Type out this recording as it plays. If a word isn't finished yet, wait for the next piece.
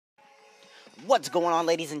What's going on,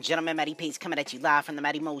 ladies and gentlemen? Matty P's coming at you live from the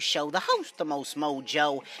Matty Mo Show, the host, the most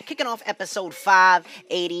mojo, kicking off episode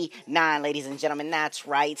 589, ladies and gentlemen. That's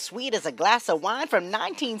right, sweet as a glass of wine from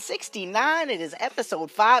 1969. It is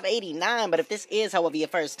episode 589, but if this is, however, your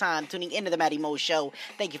first time tuning into the Matty Mo Show,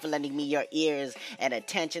 thank you for lending me your ears and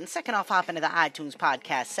attention. Second off, hop into the iTunes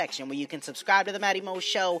podcast section where you can subscribe to the Matty Mo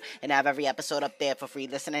Show and have every episode up there for free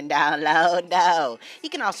listen and download. No,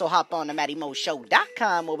 you can also hop on to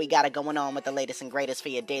MattyMoShow.com where we got it going on with the latest and greatest for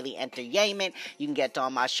your daily entertainment. You can get to all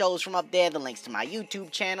my shows from up there, the links to my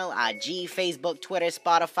YouTube channel, IG, Facebook, Twitter,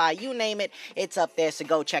 Spotify, you name it, it's up there, so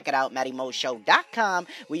go check it out, MattyMoShow.com,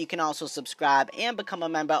 where you can also subscribe and become a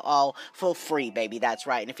member, all for free, baby, that's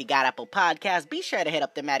right. And if you got Apple Podcasts, be sure to hit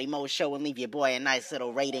up the Matty Mo Show and leave your boy a nice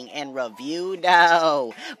little rating and review,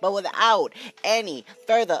 no. But without any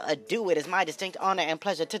further ado, it is my distinct honor and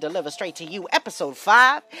pleasure to deliver straight to you episode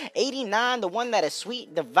 589, the one that is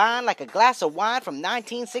sweet, divine, like a glass of wine from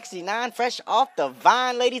 1969, fresh off the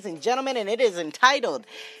vine, ladies and gentlemen, and it is entitled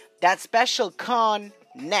That Special Con,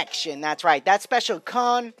 nextion. That's right, That Special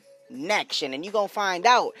Con, nextion. And you're gonna find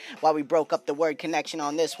out why we broke up the word connection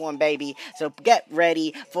on this one, baby. So get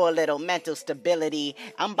ready for a little mental stability.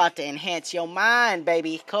 I'm about to enhance your mind,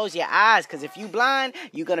 baby. Close your eyes, because if you blind,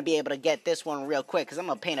 you're gonna be able to get this one real quick, because I'm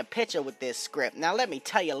gonna paint a picture with this script. Now let me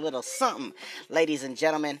tell you a little something, ladies and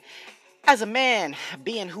gentlemen. As a man,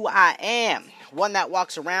 being who I am, one that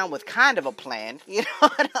walks around with kind of a plan, you know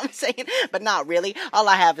what I'm saying? But not really. All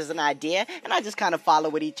I have is an idea, and I just kind of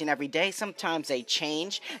follow it each and every day. Sometimes they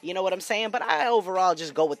change, you know what I'm saying? But I overall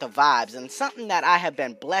just go with the vibes. And something that I have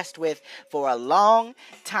been blessed with for a long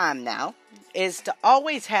time now is to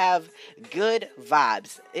always have good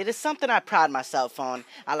vibes. It is something I pride myself on.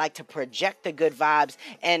 I like to project the good vibes,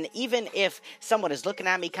 and even if someone is looking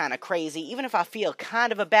at me kind of crazy, even if I feel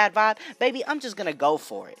kind of a bad vibe, baby, I'm just gonna go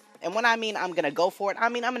for it. And when I mean I'm gonna go for it, I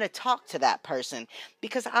mean I'm gonna talk to that person,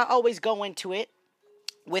 because I always go into it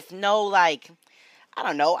with no, I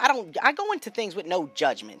go into things with no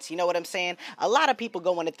judgments, you know what I'm saying? A lot of people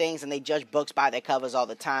go into things and they judge books by their covers all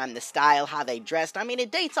the time, the style, how they dressed. I mean, it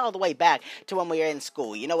dates all the way back to when we were in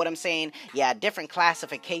school, you know what I'm saying? You had different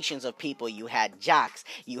classifications of people. You had jocks,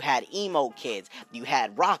 you had emo kids, you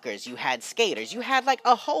had rockers, you had skaters, you had like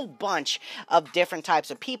a whole bunch of different types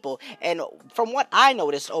of people. And from what I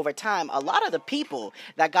noticed over time, a lot of the people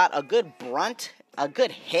that got a good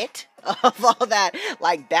hit of all that,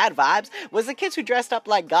 like, bad vibes, was the kids who dressed up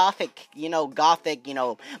like gothic,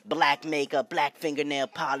 black makeup, black fingernail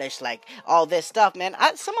polish, like, all this stuff, man.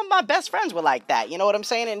 Some of my best friends were like that, you know what I'm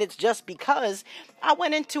saying? And it's just because I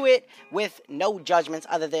went into it with no judgments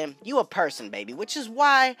other than, you a person, baby, which is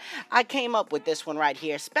why I came up with this one right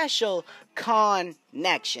here, Special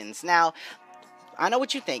Connections. Now, I know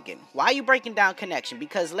what you're thinking. Why are you breaking down connection?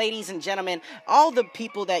 Because, ladies and gentlemen, all the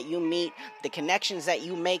people that you meet, the connections that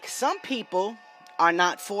you make, some people are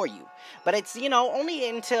not for you. But it's, only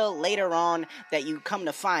until later on that you come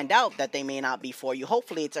to find out that they may not be for you.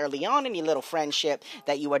 Hopefully it's early on in your little friendship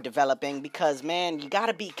that you are developing, because, man, you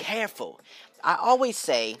gotta be careful. I always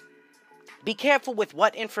say, be careful with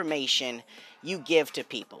what information you give to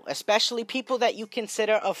people, especially people that you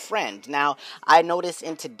consider a friend. Now, I notice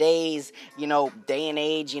in today's, day and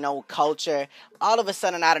age, culture, all of a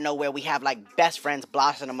sudden out of nowhere, we have like best friends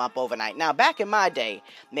blossom them up overnight. Now, back in my day,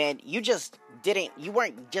 man, you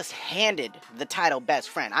weren't just handed the title best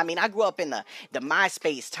friend. I mean, I grew up in the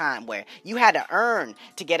MySpace time where you had to earn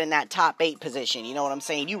to get in that top 8 position. You know what I'm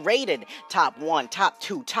saying? You rated top 1, top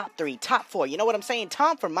 2, top 3, top 4. You know what I'm saying?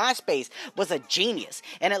 Tom from MySpace was a genius,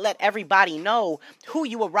 and it let everybody know who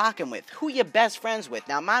you were rocking with, who your best friends with.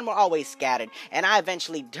 Now, mine were always scattered, and I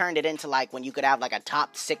eventually turned it into like when you could have like a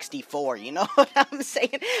top 64, you know what I'm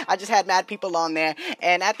saying? I just had mad people on there,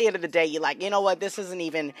 and at the end of the day, you're like, you know what, this isn't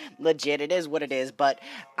even legit. It is what it is. But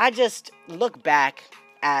I just look back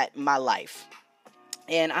at my life,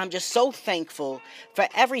 and I'm just so thankful for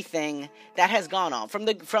everything that has gone on. From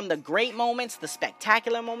the great moments, the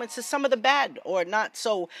spectacular moments, to some of the bad or not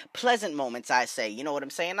so pleasant moments, I say. You know what I'm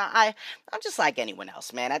saying? I'm just like anyone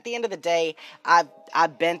else, man. At the end of the day,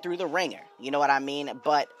 I've been through the ringer. You know what I mean?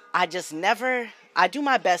 But I do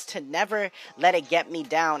my best to never let it get me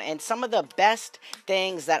down. And some of the best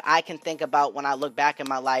things that I can think about when I look back in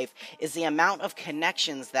my life is the amount of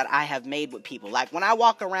connections that I have made with people. Like when I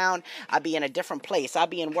walk around, I be in a different place. I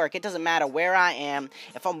be in work. It doesn't matter where I am.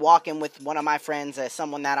 If I'm walking with one of my friends or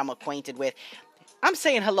someone that I'm acquainted with, I'm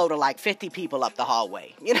saying hello to like 50 people up the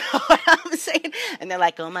hallway. You know what I'm saying? And they're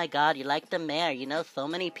like, oh my God, you're like the mayor. So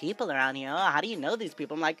many people around here. Oh, how do you know these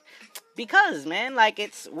people? I'm like, Because, man, like,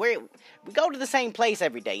 we go to the same place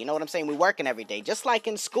every day, you know what I'm saying? We working every day, just like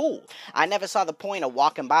in school. I never saw the point of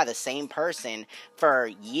walking by the same person for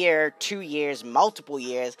a year, 2 years, multiple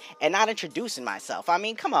years, and not introducing myself. I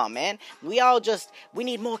mean, come on, man. We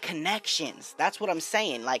need more connections. That's what I'm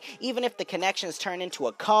saying. Like, even if the connections turn into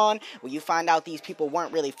a con, where you find out these people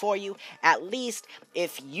weren't really for you, at least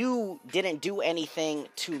if you didn't do anything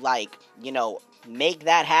to, like, you know, make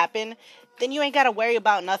that happen, then you ain't got to worry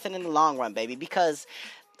about nothing in the long run, baby. Because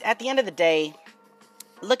at the end of the day,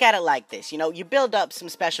 look at it like this. You know, you build up some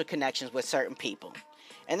special connections with certain people.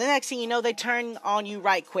 And the next thing you know, they turn on you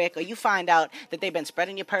right quick, or you find out that they've been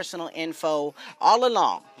spreading your personal info all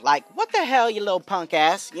along. Like, what the hell, you little punk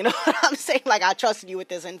ass? You know what I'm saying? Like, I trusted you with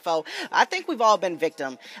this info. I think we've all been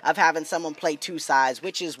victim of having someone play two sides,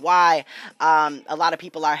 which is why a lot of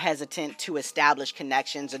people are hesitant to establish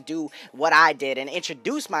connections or do what I did and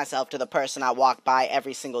introduce myself to the person I walk by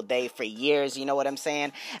every single day for years. You know what I'm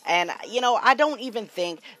saying? And, you know, I don't even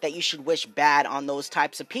think that you should wish bad on those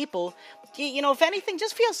types of people. You know, if anything,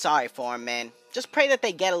 just feel sorry for them, man. Just pray that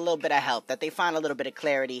they get a little bit of help, that they find a little bit of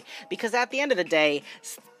clarity. Because at the end of the day,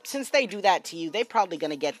 since they do that to you, they're probably going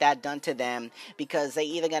to get that done to them, because they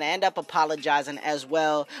either going to end up apologizing as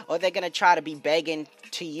well, or they're going to try to be begging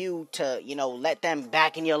to you to, you know, let them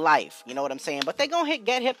back in your life. You know what I'm saying? But they're going to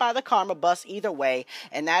get hit by the karma bus either way,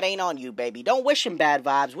 and that ain't on you, baby. Don't wish them bad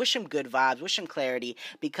vibes. Wish them good vibes. Wish them clarity,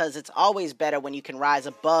 because it's always better when you can rise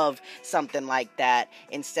above something like that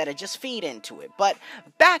instead of just feed into it. But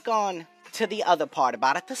back on to the other part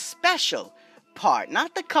about it, the special part,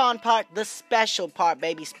 not the con part, the special part,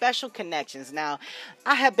 baby. Special connections. Now,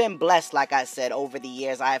 I have been blessed, like I said, over the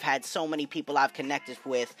years. I have had so many people I've connected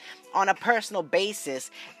with on a personal basis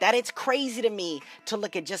that it's crazy to me to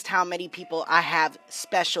look at just how many people I have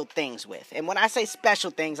special things with. And when I say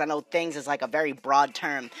special things, I know things is like a very broad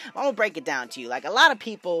term. I'm gonna break it down to you. Like, a lot of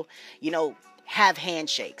people, you know, have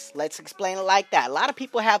handshakes. Let's explain it like that. A lot of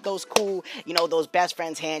people have those cool, you know, those best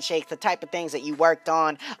friends handshakes, the type of things that you worked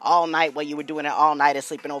on all night while you were doing it all night or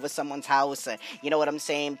sleeping over someone's house. Or, you know what I'm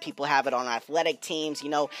saying? People have it on athletic teams. You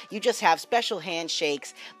know, you just have special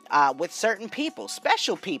handshakes with certain people,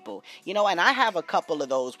 special people, you know, and I have a couple of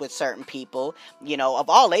those with certain people, you know, of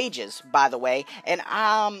all ages, by the way, and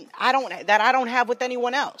I don't have with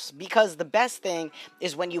anyone else, because the best thing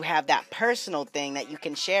is when you have that personal thing that you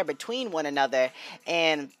can share between one another,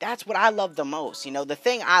 and that's what I love the most. You know, the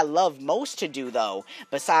thing I love most to do, though,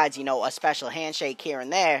 besides, you know, a special handshake here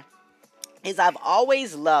and there, is I've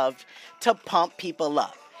always loved to pump people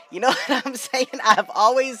up. You know what I'm saying? I've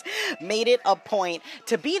always made it a point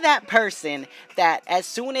to be that person that as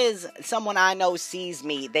soon as someone I know sees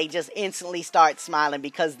me, they just instantly start smiling,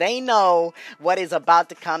 because they know what is about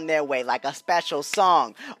to come their way, like a special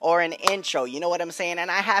song or an intro. You know what I'm saying?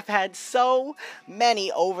 And I have had so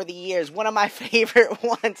many over the years. One of my favorite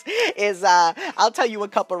ones is, I'll tell you a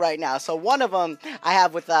couple right now. So one of them I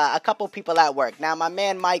have with a couple people at work. Now, my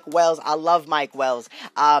man Mike Wells, I love Mike Wells.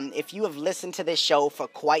 If you have listened to this show for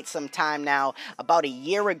quite some time now, about a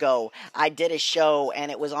year ago, I did a show and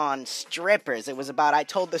it was on strippers. I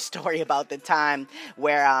told the story about the time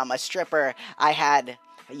where a stripper I had,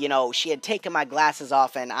 you know, she had taken my glasses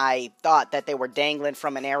off and I thought that they were dangling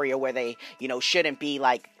from an area where they, you know, shouldn't be,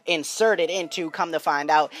 like, inserted into. Come to find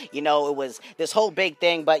out, you know, it was this whole big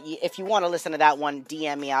thing. But if you want to listen to that one,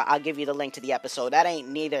 DM me. I'll give you the link to the episode. That ain't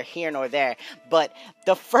neither here nor there. But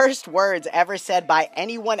the first words ever said by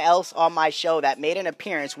anyone else on my show that made an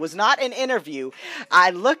appearance was not an interview. I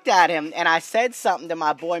looked at him and I said something to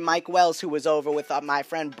my boy Mike Wells, who was over with my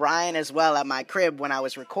friend Brian as well at my crib when I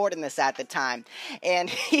was recording this at the time.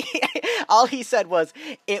 And all he said was,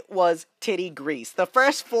 "It was titty grease." The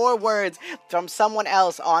first 4 words from someone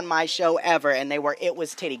else on my show ever, and they were, "It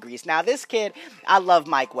was titty grease." Now, this kid, I love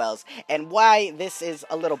Mike Wells, and why this is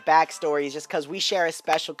a little backstory is just because we share a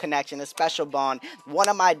special connection, a special bond, one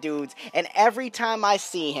of my dudes, and every time I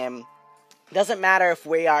see him, doesn't matter if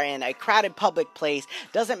we are in a crowded public place,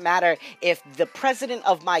 doesn't matter if the president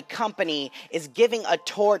of my company is giving a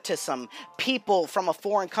tour to some people from a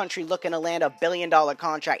foreign country looking to land $1 billion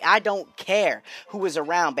contract. I don't care who is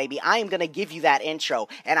around, baby. I am going to give you that intro.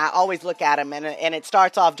 And I always look at him and it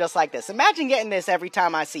starts off just like this. Imagine getting this every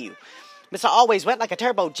time I see you. Mr. Always Wet Like a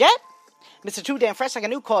Turbo Jet. Mr. Too Damn Fresh Like a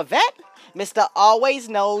New Corvette. Mr. Always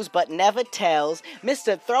Knows But Never Tells.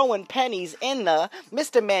 Mr. Throwing Pennies in the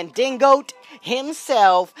Mr. Mandingote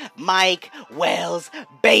himself, Mike Wells,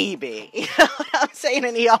 baby. You know what I'm saying?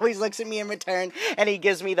 And he always looks at me in return and he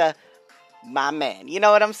gives me the my man. You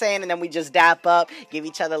know what I'm saying? And then we just dap up, give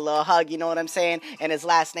each other a little hug, you know what I'm saying? And his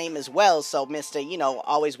last name is Wells, so Mr.,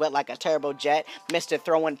 always wet like a turbo jet, Mr.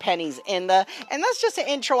 throwing pennies in the, and that's just an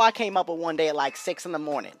intro I came up with one day at like 6 in the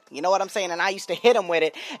morning. You know what I'm saying? And I used to hit him with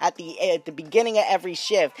it at the beginning of every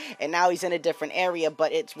shift, and now he's in a different area,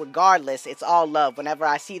 but it's regardless, it's all love. Whenever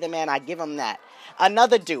I see the man, I give him that.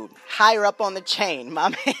 Another dude, higher up on the chain, my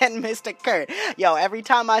man, Mr. Kurt. Yo, every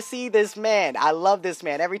time I see this man, I love this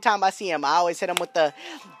man. Every time I see him, I always hit him with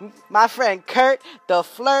my friend Kurt, the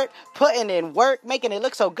flirt, putting in work, making it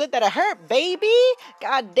look so good that it hurt, baby.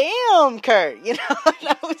 God damn, Kurt. You know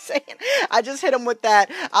what I'm saying? I just hit him with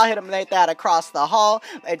that. I'll hit him like that across the hall.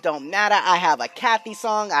 It don't matter. I have a Kathy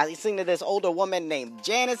song. I sing to this older woman named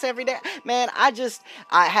Janice every day. Man,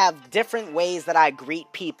 I have different ways that I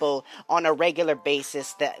greet people on a regular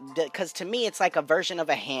basis, because to me it's like a version of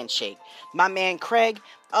a handshake. My man Craig,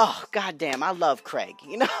 oh goddamn, I love Craig.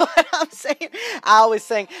 You know what I'm saying? I always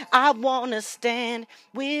sing, I wanna stand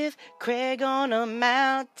with Craig on a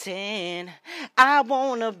mountain. I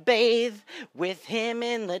wanna bathe with him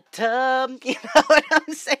in the tub. You know what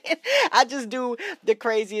I'm saying? I just do the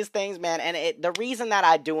craziest things, man. And the reason that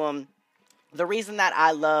I do them, the reason that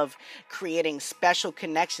I love creating special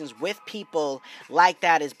connections with people like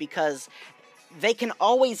that is because they can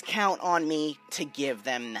always count on me to give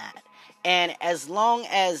them that. And as long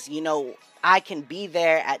as, I can be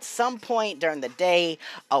there at some point during the day,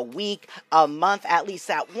 a week, a month, at least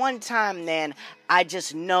at one time, then I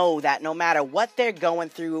just know that no matter what they're going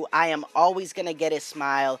through, I am always going to get a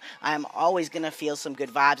smile. I am always going to feel some good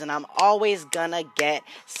vibes, and I'm always going to get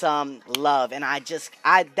some love. And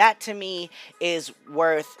that to me is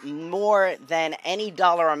worth more than any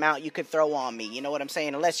dollar amount you could throw on me. You know what I'm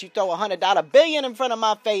saying? Unless you throw $100 billion in front of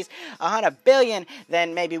my face, 100 billion,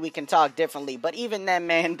 then maybe we can talk differently. But even then,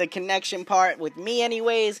 man, the connection part with me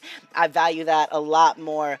anyways, I value that a lot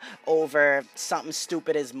more over something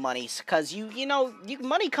stupid as money. Because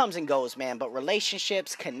money comes and goes, man, but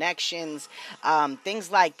relationships, connections,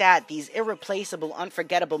 things like that, these irreplaceable,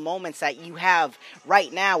 unforgettable moments that you have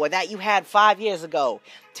right now or that you had 5 years ago,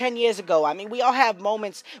 10 years ago. I mean, we all have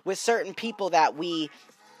moments with certain people that we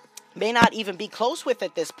may not even be close with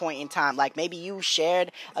at this point in time. Like maybe you shared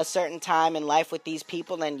a certain time in life with these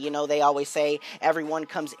people, and they always say everyone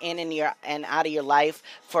comes in and out of your life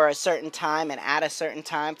for a certain time and at a certain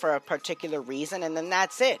time for a particular reason, and then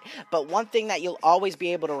that's it. But one thing that you'll always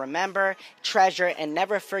be able to remember, treasure, and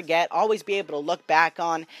never forget, always be able to look back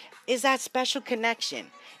on, is that special connection.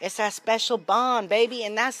 It's that special bond, baby,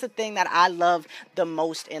 and that's the thing that I love the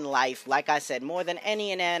most in life. Like I said, more than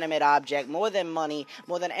any inanimate object, more than money,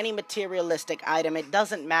 more than any materialistic item, it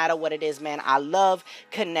doesn't matter what it is, man. I love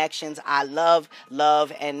connections. I love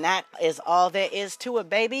love, and that is all there is to it,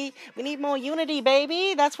 baby. We need more unity,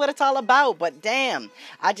 baby. That's what it's all about. But damn,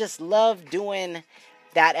 I just love doing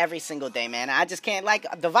that every single day, man. I just can't,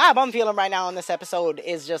 the vibe I'm feeling right now on this episode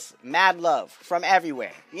is just mad love from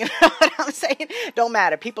everywhere. You know what I'm saying? Don't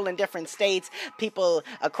matter. People in different states, people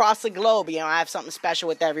across the globe, I have something special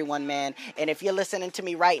with everyone, man. And if you're listening to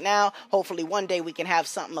me right now, hopefully one day we can have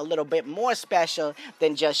something a little bit more special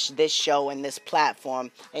than just this show and this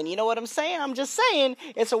platform. And you know what I'm saying? I'm just saying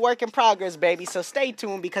it's a work in progress, baby. So stay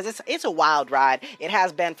tuned, because it's a wild ride. It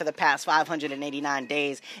has been for the past 589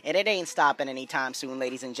 days, and it ain't stopping anytime soon,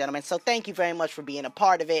 ladies and gentlemen. So thank you very much for being a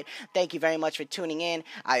part of it. Thank you very much for tuning in.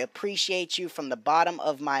 I appreciate you from the bottom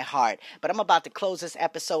of my heart. But I'm about to close this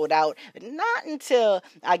episode out, not until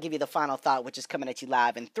I give you the final thought, which is coming at you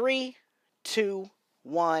live in 3, 2,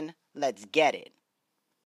 1. Let's get it.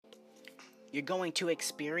 You're going to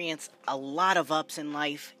experience a lot of ups in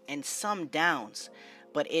life and some downs.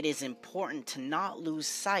 But it is important to not lose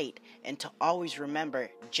sight and to always remember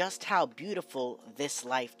just how beautiful this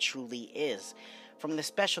life truly is. From the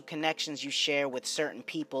special connections you share with certain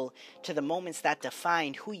people to the moments that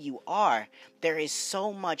define who you are, there is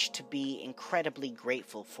so much to be incredibly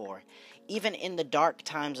grateful for. Even in the dark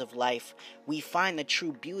times of life, we find the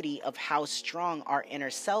true beauty of how strong our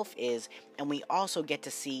inner self is, and we also get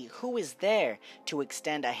to see who is there to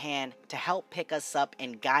extend a hand to help pick us up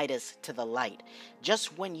and guide us to the light.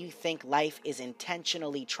 Just when you think life is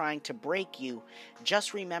intentionally trying to break you,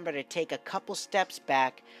 just remember to take a couple steps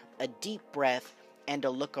back, a deep breath, and a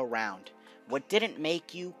look around. What didn't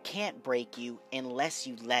make you can't break you unless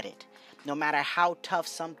you let it. No matter how tough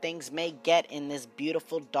some things may get in this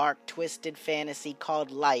beautiful, dark, twisted fantasy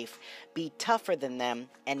called life, be tougher than them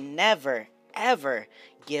and never, ever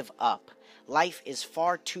give up. Life is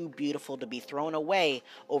far too beautiful to be thrown away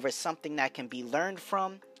over something that can be learned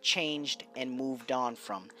from, changed, and moved on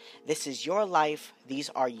from. This is your life.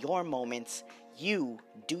 These are your moments. you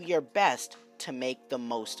do your best to make the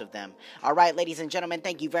most of them. All right, ladies and gentlemen,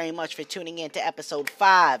 thank you very much for tuning in to episode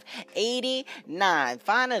 589.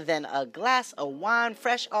 Finer than a glass of wine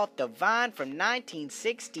fresh off the vine from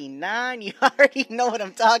 1969. You already know what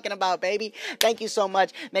I'm talking about, baby. Thank you so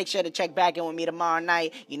much. Make sure to check back in with me tomorrow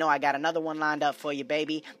night. You know I got another one lined up for you,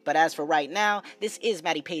 baby. But as for right now, this is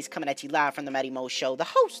Matty Pace coming at you live from the Matty Mo Show, the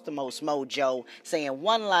host, the most mojo, saying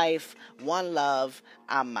one life, one love,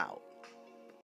 I'm out.